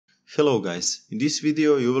Hello guys, in this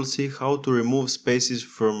video you will see how to remove spaces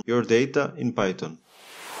from your data in Python.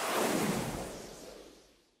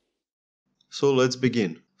 So let's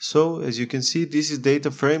begin. So as you can see, this is data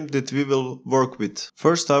frame that we will work with.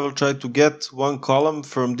 First I will try to get one column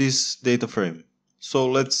from this data frame. So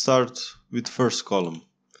let's start with first column.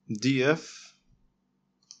 df,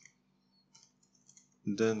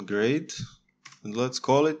 then grade, and let's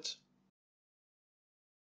call it.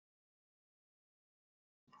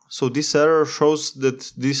 So this error shows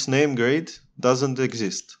that this name grade doesn't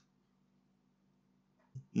exist.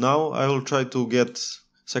 Now I will try to get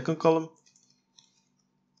second column,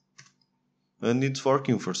 and it's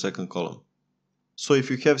working for second column. So if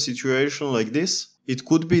you have situation like this, it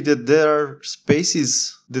could be that there are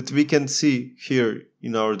spaces that we can see here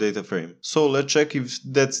in our data frame. So let's check if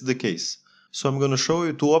that's the case. So I'm going to show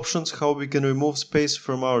you two options how we can remove space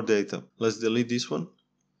from our data. Let's delete this one.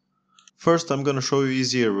 First I'm going to show you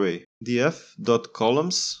easier way.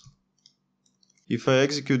 df.columns. If I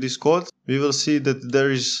execute this code, we will see that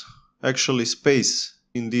there is actually space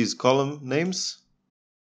in these column names.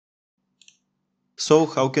 So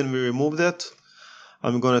how can we remove that?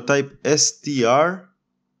 I'm going to type str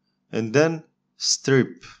and then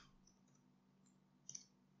strip.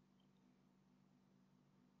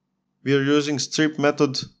 We are using strip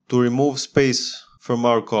method to remove space from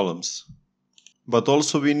our columns. But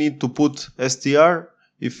also we need to put str.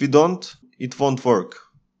 If we don't, it won't work.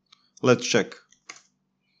 Let's check.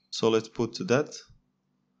 So let's put that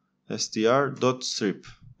str.strip,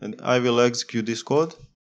 and I will execute this code.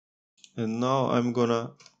 And now I'm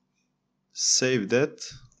gonna save that.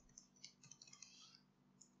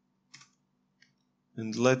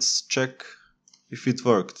 And let's check if it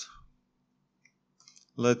worked.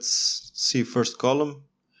 Let's see first column,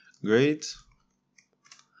 grade.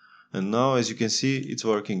 And now as you can see, it's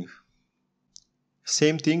working.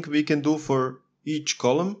 Same thing we can do for each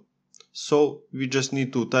column. So we just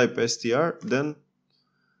need to type str, then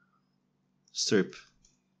strip.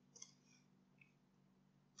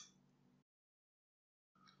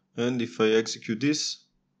 And if I execute this,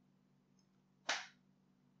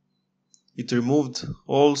 it removed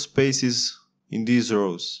all spaces in these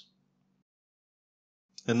rows.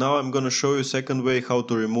 And now I'm going to show you second way how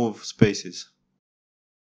to remove spaces.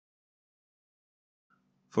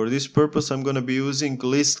 For this purpose I'm going to be using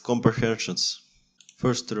list comprehensions.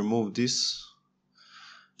 First remove this,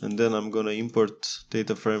 and then I'm going to import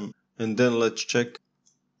data frame, and then let's check.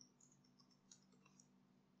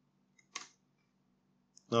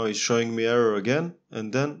 Now it's showing me error again,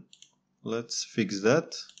 and then let's fix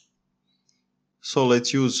that. So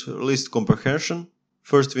let's use list comprehension.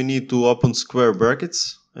 First we need to open square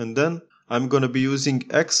brackets, and then I'm gonna be using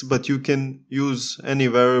x, but you can use any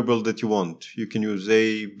variable that you want. You can use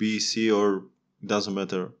a, b, c, or it doesn't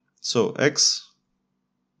matter. So x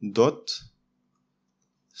dot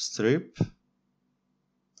strip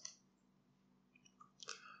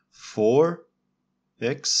for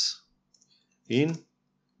x in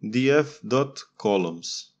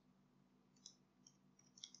df.columns.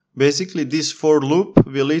 Basically this for loop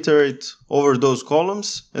will iterate over those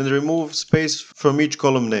columns and remove space from each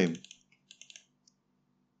column name.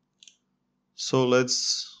 So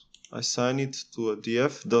let's assign it to a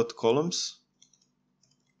df.columns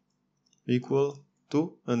equal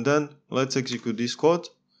to, and then let's execute this code.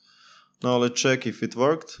 Now let's check if it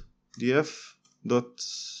worked. df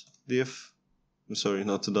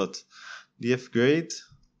grade,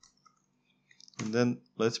 and then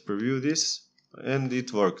let's preview this, and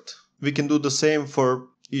it worked. We can do the same for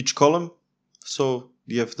each column. So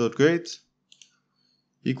df.grade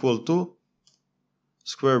equal to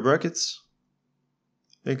square brackets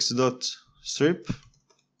x.strip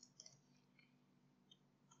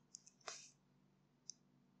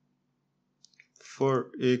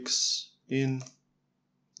for x in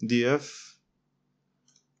df,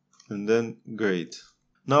 and then grade.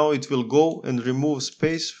 Now it will go and remove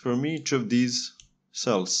space from each of these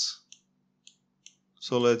cells.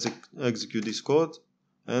 So let's execute this code,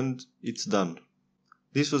 and it's done.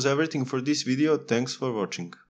 This was everything for this video. Thanks for watching.